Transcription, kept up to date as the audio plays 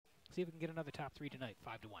See if we can get another top 3 tonight,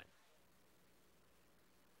 5-1.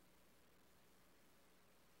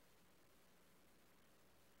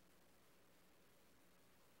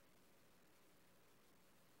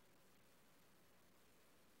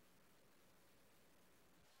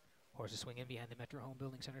 Horses swing in behind the Metro Home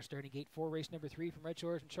Building Center starting gate 4, race number 3 from Red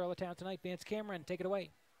Shores in Charlottetown tonight. Vance Cameron, take it away.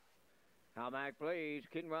 How back plays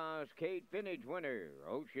Kinross Kate, vintage winner.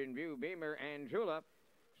 Ocean View Beamer and Zula.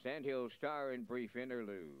 Sandhill Star and brief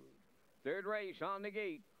interlude. Third race on the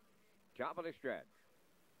gate. Top of the stretch.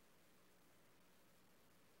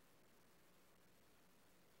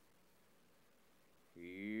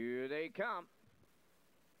 Here they come.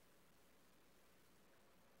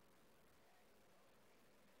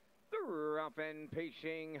 Rough and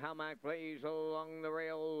pacing, Hamac plays along the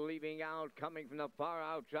rail, leaving out, coming from the far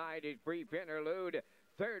outside is brief interlude.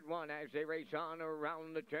 Third one as they race on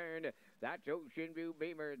around the turn. That's Ocean View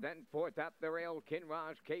Beamer. Then fourth up the rail,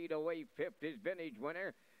 Kinross Kate away. Fifth is Vintage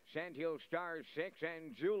Winner. Sandhill Star 6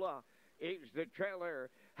 and Zula is the trailer.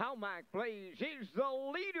 Hamac Blaze is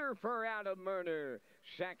the leader for Adam Murner.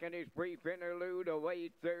 Second is Brief Interlude. Away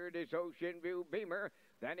third is Ocean View Beamer.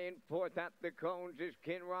 Then in fourth at the cones is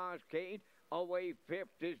Kinross Kate. Away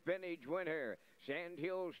fifth is Vintage Winner.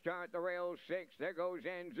 Sandhill start the rail 6. There goes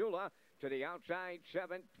Anzula to the outside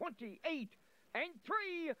 7. 28 and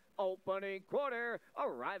 3. Opening quarter.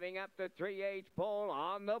 Arriving at the 3/8 pole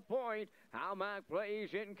on the point. Hamac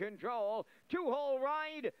plays in control. 2-hole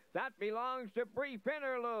ride. That belongs to Brief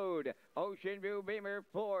Interlude. Ocean View Beamer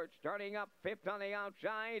fourth. Starting up fifth on the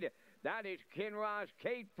outside. That is Kinross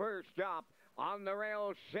Kate first stop. On the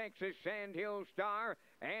rail, 6 is Sandhill Star.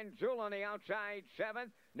 And Zula on the outside,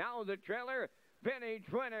 7th. Now the trailer,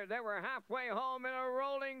 Vintage Winner. They were halfway home in a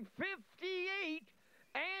rolling 58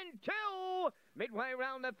 and 2. Midway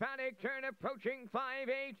round the paddock turn, approaching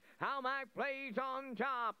 5/8. Hamac plays on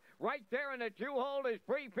top. Right there in the 2-hole is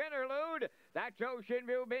Brief Interlude. That's Ocean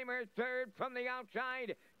View Beamer third from the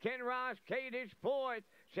outside. Kinross Kate is fourth.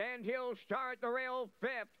 Sandhill Star at the rail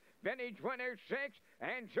 5th. Vintage Winner 6th.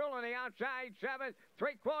 And Zula on the outside 7th.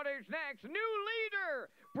 3/4 next. New leader.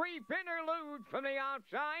 Brief Interlude from the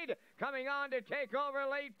outside. Coming on to take over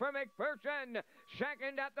late for McPherson.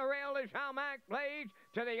 Second at the rail is Hamac Blaze.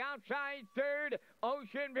 To the outside third.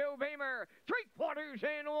 Ocean View Beamer. 3/4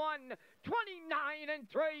 in 1. 29 and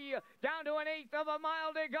 3. Down to 1/8 of a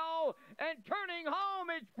mile to go. And turning home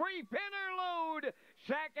it's Brief Interlude.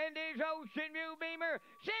 Second is Ocean View Beamer.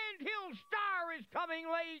 Sandhill Star is coming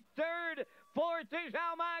late third. Fourth is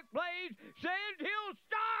Hamac Blaze. Sandhill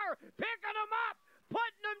Star picking them up,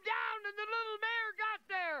 putting them down, and the little mare got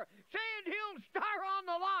there. Sandhill Star on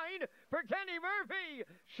the line for Kenny Murphy.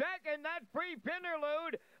 Second, that's Brief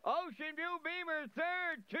Interlude. Ocean View Beamer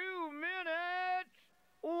third, 2 minutes,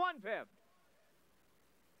 1/5.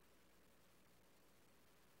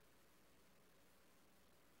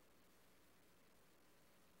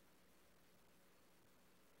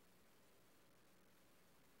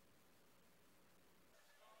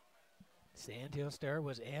 Sandhill Star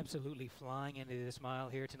was absolutely flying into this mile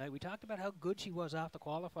here tonight. We talked about how good she was off the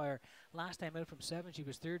qualifier. Last time out from 7, she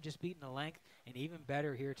was third, just beating the length, and even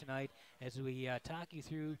better here tonight as we talk you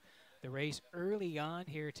through the race early on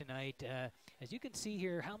here tonight. As you can see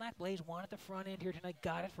here, Hamac Blaze won at the front end here tonight.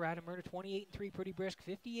 Got it for Adam Murner, 28 and 3, pretty brisk.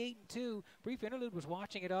 58 and 2. Brief Interlude was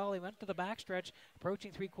watching it all. He went to the backstretch,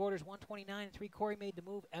 approaching 3/4, 129 and 3. Corey made the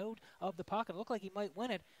move out of the pocket. Looked like he might win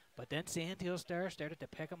it, but then Sandhill Star started to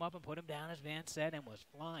pick him up and put him down, as Vance said, and was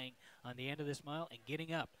flying on the end of this mile and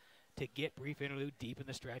getting up to get Brief Interlude deep in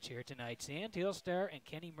the stretch here tonight. Sandhill Star and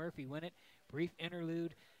Kenny Murphy win it. Brief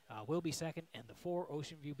Interlude will be second, and the 4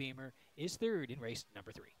 Ocean View Beamer is third in race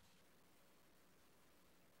number 3.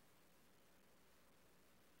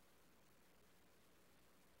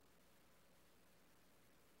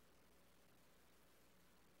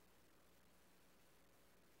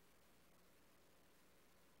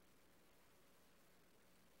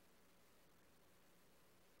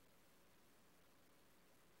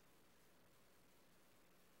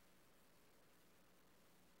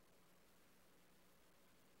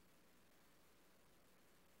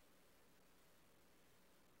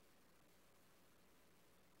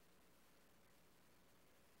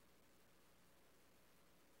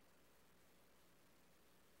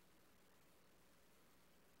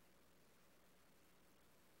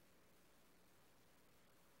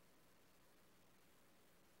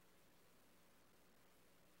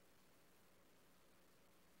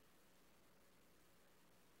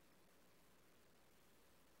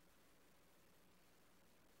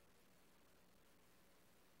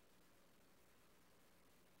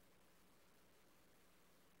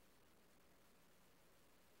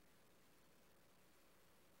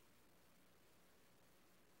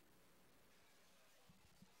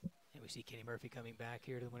 see Kenny Murphy coming back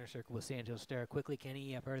here to the winner's circle with Sandhill Star. Quickly,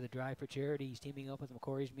 Kenny, part of the Drive for Charity. He's teaming up with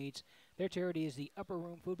McCory's Meats. Their charity is the Upper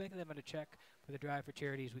Room Food Bank. I'm going to check for the Drive for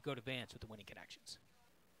Charity as we go to Vance with the winning connections.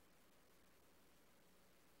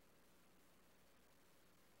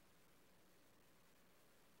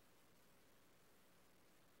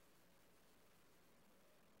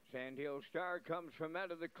 Sandhill Star comes from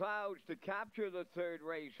out of the clouds to capture the third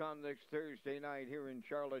race on this Thursday night here in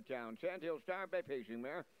Charlottetown. Sandhill Star by Pacing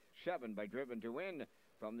Mare, 7 by Driven to Win.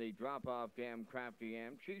 From the drop-off dam, Crafty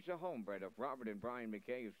Am. She's a homebred of Robert and Brian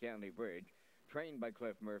McKay of Stanley Bridge. Trained by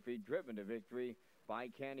Cliff Murphy, driven to victory by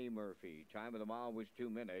Kenny Murphy. Time of the mile was 2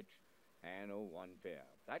 minutes and 1/5.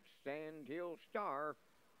 That's Sandhill Star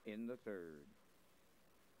in the third.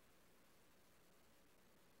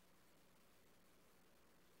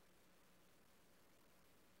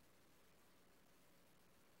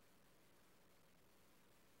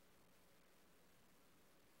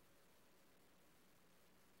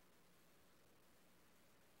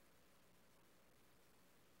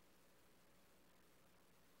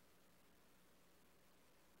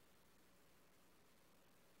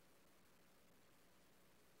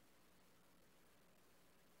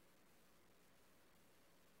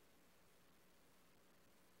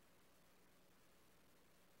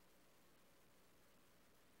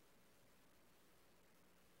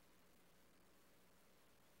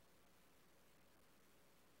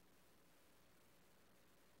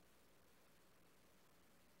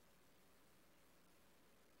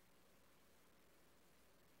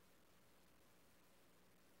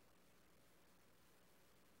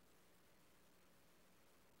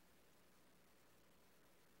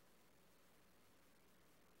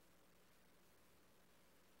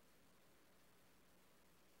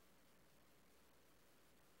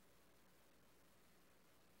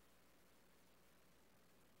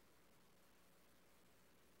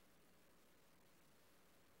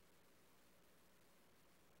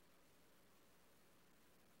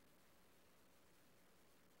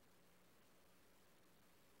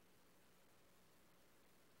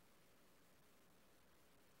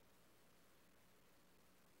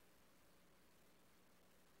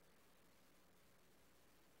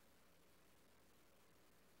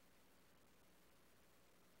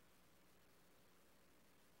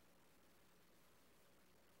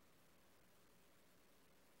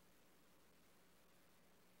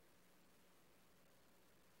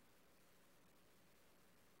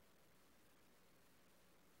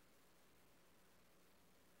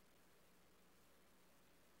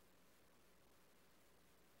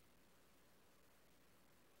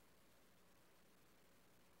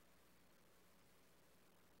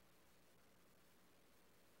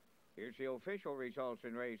 Here's the official results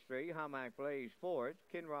in race 3. Hamac Blaze 4th,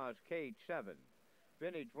 Kinross Kate 7th,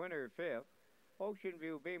 Vintage Winner 5th, Ocean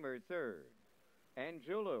View Beamer 3rd, and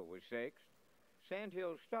Zulu was 6th.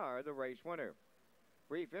 Sandhill Star, the race winner.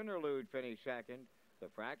 Brief Interlude finished 2nd. The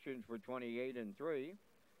fractions were 28 and 3,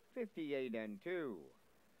 58 and 2,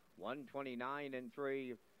 129 and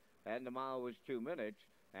 3, and the mile was 2 minutes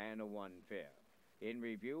and 1/5. In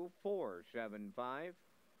review, 4-7-5,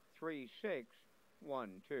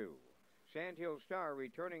 3-6-1-2. Sandhill Star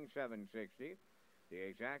returning 760. The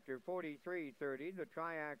exactor 43.30. The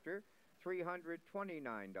triactor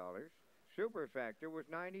 $329. Superfactor was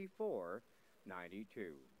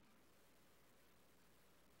 94.92.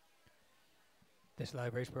 This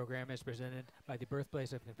live race program is presented by the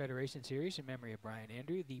Birthplace of Confederation Series in memory of Brian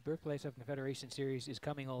Andrew. The Birthplace of Confederation Series is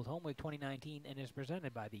coming Old Home Week 2019 and is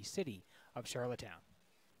presented by the City of Charlottetown.